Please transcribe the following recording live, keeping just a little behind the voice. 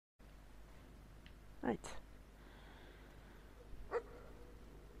Right.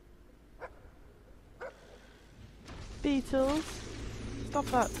 Beetles! Stop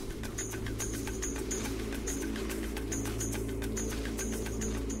that!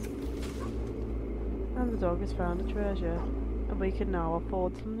 And the dog has found a treasure, and we can now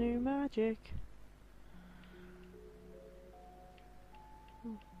afford some new magic.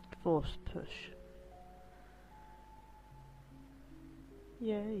 Force push.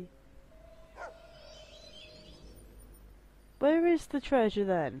 Yay. Where is the treasure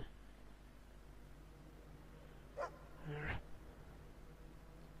then?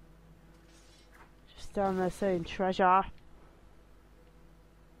 Just down there saying treasure.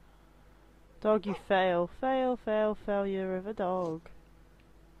 Dog, you fail. Fail, fail, failure of a dog.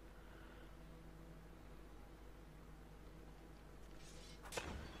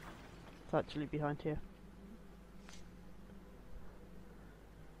 It's actually behind here.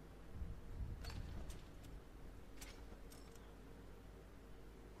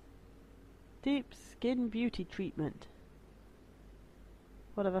 Deep skin beauty treatment.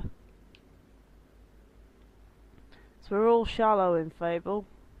 Whatever. So we're all shallow in Fable.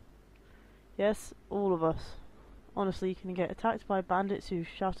 Yes, all of us. Honestly, you can get attacked by bandits who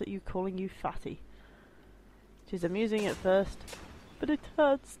shout at you calling you fatty. It is amusing at first, but it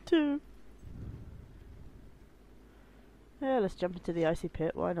hurts too. Yeah, let's jump into the icy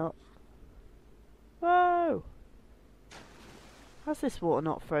pit, why not? Whoa! How's this water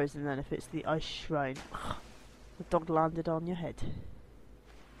not frozen then if it's the ice shrine? The dog landed on your head.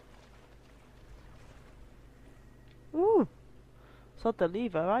 Ooh! Sod the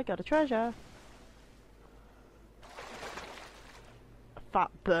lever, I got a treasure! A fat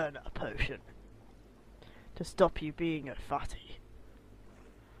burner potion. To stop you being a fatty.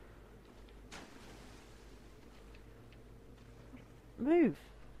 Move!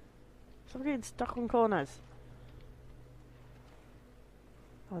 Stop getting stuck on corners.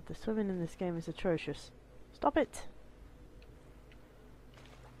 God, the swimming in this game is atrocious. Stop it!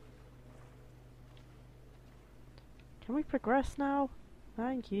 Can we progress now?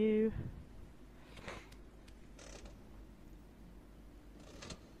 Thank you.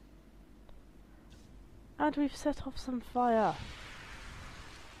 And we've set off some fire.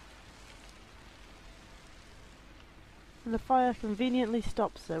 And the fire conveniently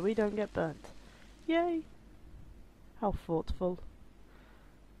stops so we don't get burnt. Yay! How thoughtful.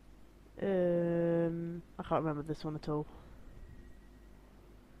 I can't remember this one at all.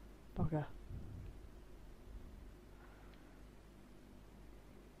 Bugger.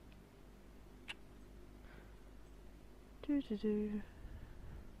 Do.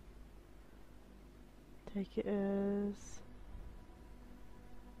 Take it as...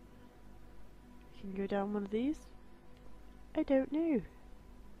 We can go down one of these? I don't know.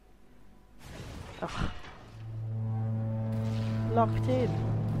 Ugh. Locked in.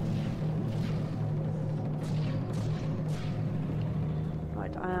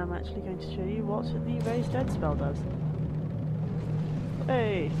 Right, I am actually going to show you what the Raise Dead spell does.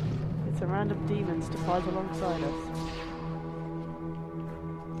 Hey! It's a random demons to fight alongside us.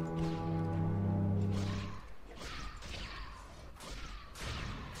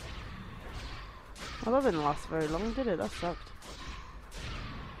 Well, that didn't last very long, did it? That sucked.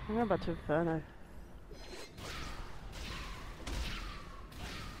 I'm going back to Inferno.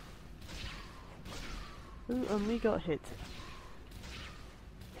 Ooh, and we got hit.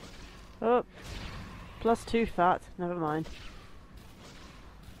 Oh! +2 fat, never mind.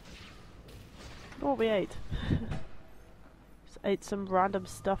 What we ate. Just ate some random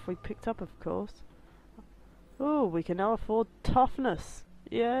stuff we picked up, of course. Oh, we can now afford toughness.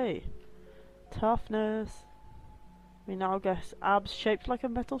 Yay! Toughness. We now get abs shaped like a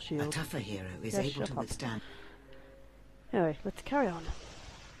metal shield. A tougher hero is able to withstand. Anyway, let's carry on.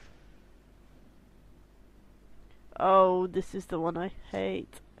 Oh, this is the one I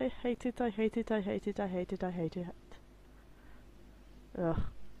hate. I hate it, I hate it, I hate it, I hate it, I hate it. Ugh.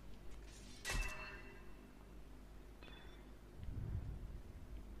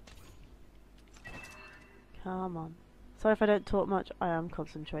 Come on. Sorry if I don't talk much, I am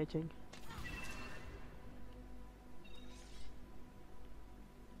concentrating.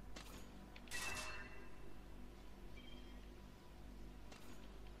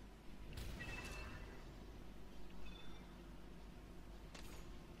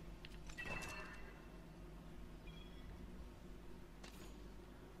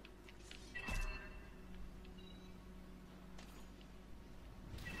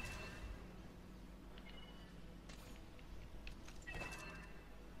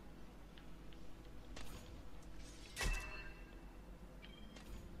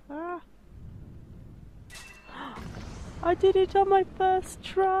 I did it on my first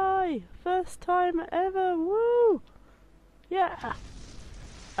try! First time ever! Woo! Yeah!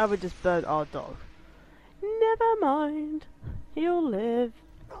 And we just burnt our dog. Never mind. He'll live.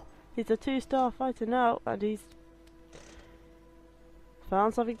 He's a 2-star fighter now, and he's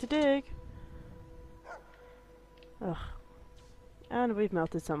found something to dig. Ugh. And we've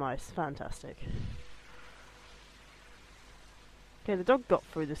melted some ice. Fantastic. Okay, the dog got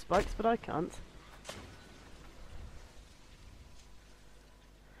through the spikes, but I can't.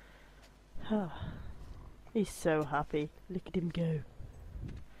 He's so happy. Look at him go.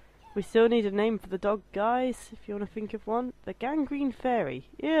 We still need a name for the dog, guys, if you want to think of one. The Gangrene Fairy.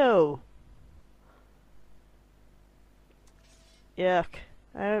 Ew! Yuck.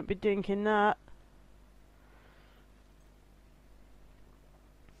 I won't be drinking that.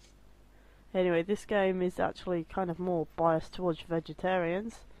 Anyway, this game is actually kind of more biased towards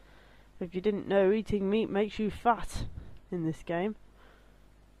vegetarians. If you didn't know, eating meat makes you fat in this game.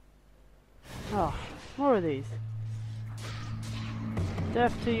 Ah, more of these.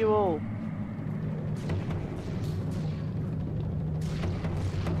 Death to you all.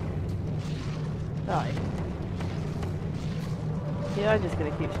 Die. Yeah, I'm just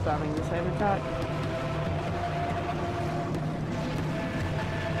gonna keep spamming the same attack.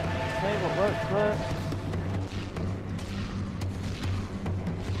 Okay, what works, works.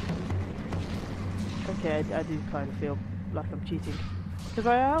 Okay, I do kind of feel like I'm cheating. Because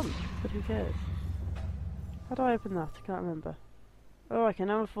I am, but who cares? How do I open that? I can't remember. Oh, I can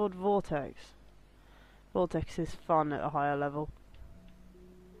now afford Vortex. Vortex is fun at a higher level.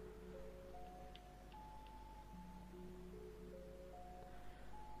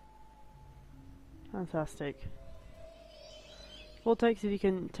 Fantastic. Vortex, if you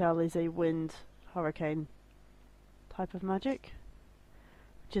can tell, is a wind hurricane type of magic,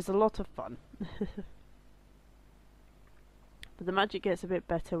 which is a lot of fun. But the magic gets a bit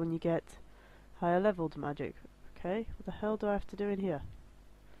better when you get higher leveled magic. Okay, what the hell do I have to do in here?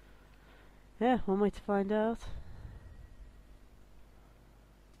 Yeah, one way to find out.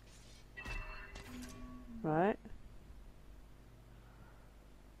 Right.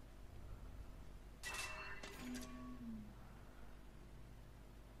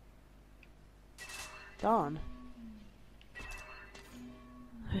 Darn.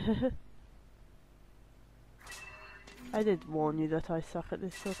 I did warn you that I suck at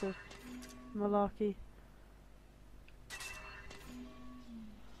this sort of malarkey.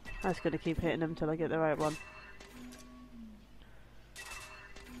 I'm just going to keep hitting them till I get the right one.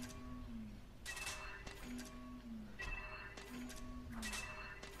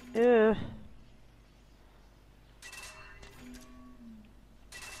 Ugh.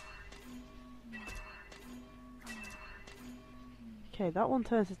 Okay, that one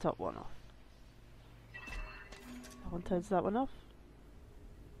turns the top one off. That one turns that one off.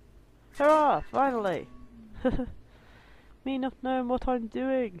 Hurrah! Finally! Me not knowing what I'm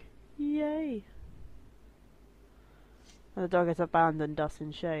doing. Yay! And the dog has abandoned us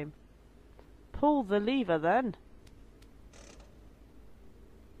in shame. Pull the lever then!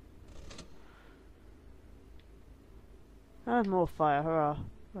 And more fire, hurrah.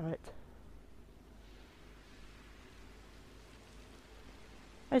 Right.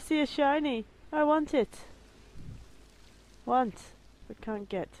 I see a shiny! I want it! Want, but can't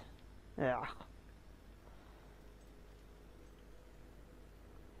get. Ugh.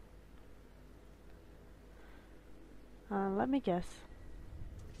 Let me guess.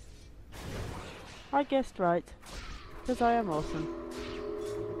 I guessed right, because I am awesome.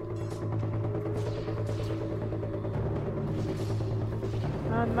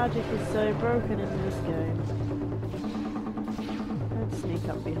 And magic is so broken in this game. Don't sneak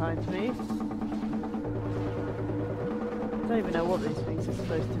up behind me. I don't even know what these things are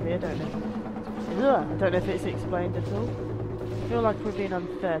supposed to be, I don't know. Ugh, I don't know if it's explained at all. I feel like we're being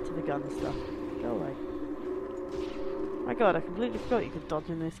unfair to the gun stuff. Go away. My god, I completely forgot you could dodge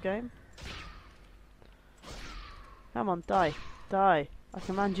in this game. Come on, die. Die. I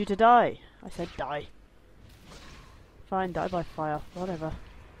command you to die. I said die. Fine, die by fire. Whatever.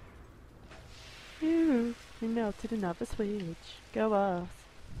 You melted another switch. Go us.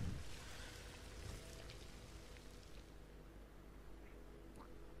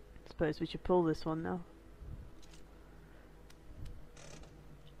 Suppose we should pull this one now.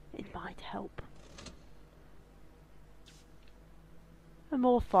 It might help. And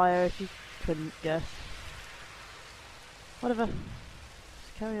more fire if you couldn't guess. Whatever.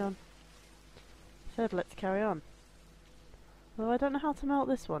 Just carry on. Said let's carry on. Although I don't know how to melt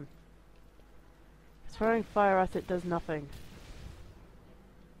this one. Throwing fire at it does nothing.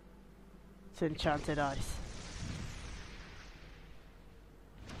 It's enchanted ice.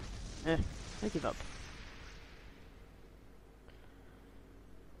 I give up.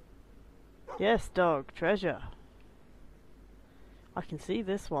 Yes, dog, treasure. I can see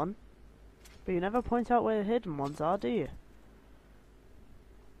this one. But you never point out where the hidden ones are, do you?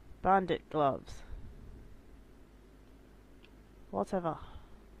 Bandit gloves. Whatever.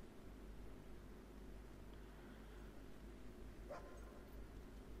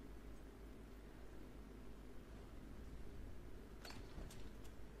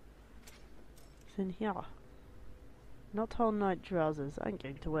 It's in here. Not whole night trousers. I ain't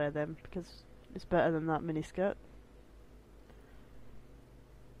going to wear them because it's better than that miniskirt.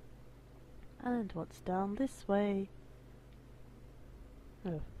 And what's down this way?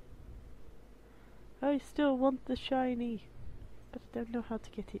 Oh. I still want the shiny, but I don't know how to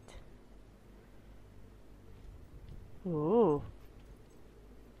get it. Oh.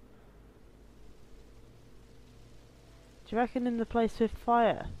 Do you reckon in the place with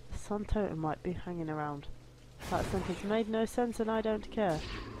fire, the sun totem might be hanging around? That sentence made no sense and I don't care.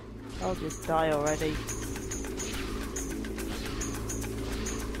 I'll just die already.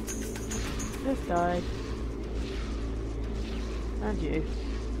 Just died. And you.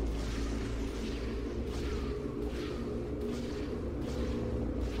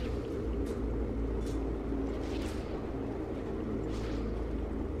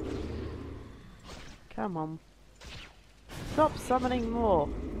 Come on. Stop summoning more.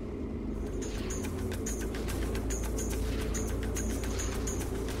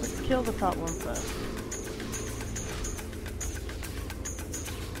 Let's kill the fat one first.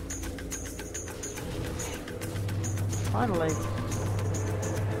 Finally.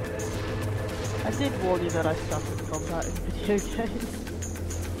 I did warn you that I suck at combat in video games.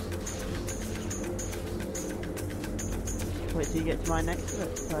 Wait till you get to my next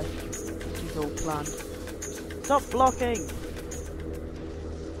let's play, which is all planned. Stop blocking!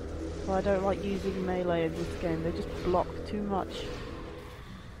 Well, I don't like using melee in this game, they just block too much.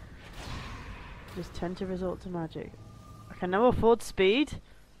 Just tend to resort to magic. I can now afford speed?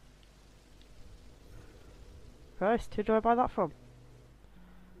 Christ, who do I buy that from?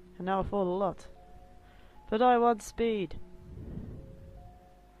 I can now afford a lot. But I want speed.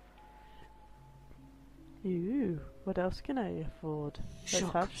 Ooh, what else can I afford?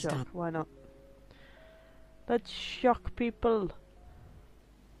 Let's have shock, why not? Let's shock people.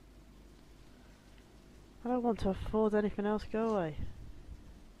 I don't want to afford anything else, go away.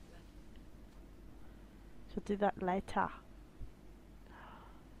 Shall do that later.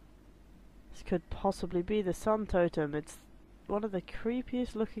 This could possibly be the sun totem. It's one of the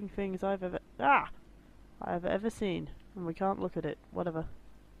creepiest looking things I've ever seen. And we can't look at it. Whatever.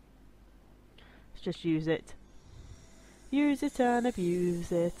 Let's just use it. Use it and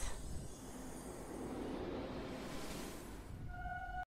abuse it.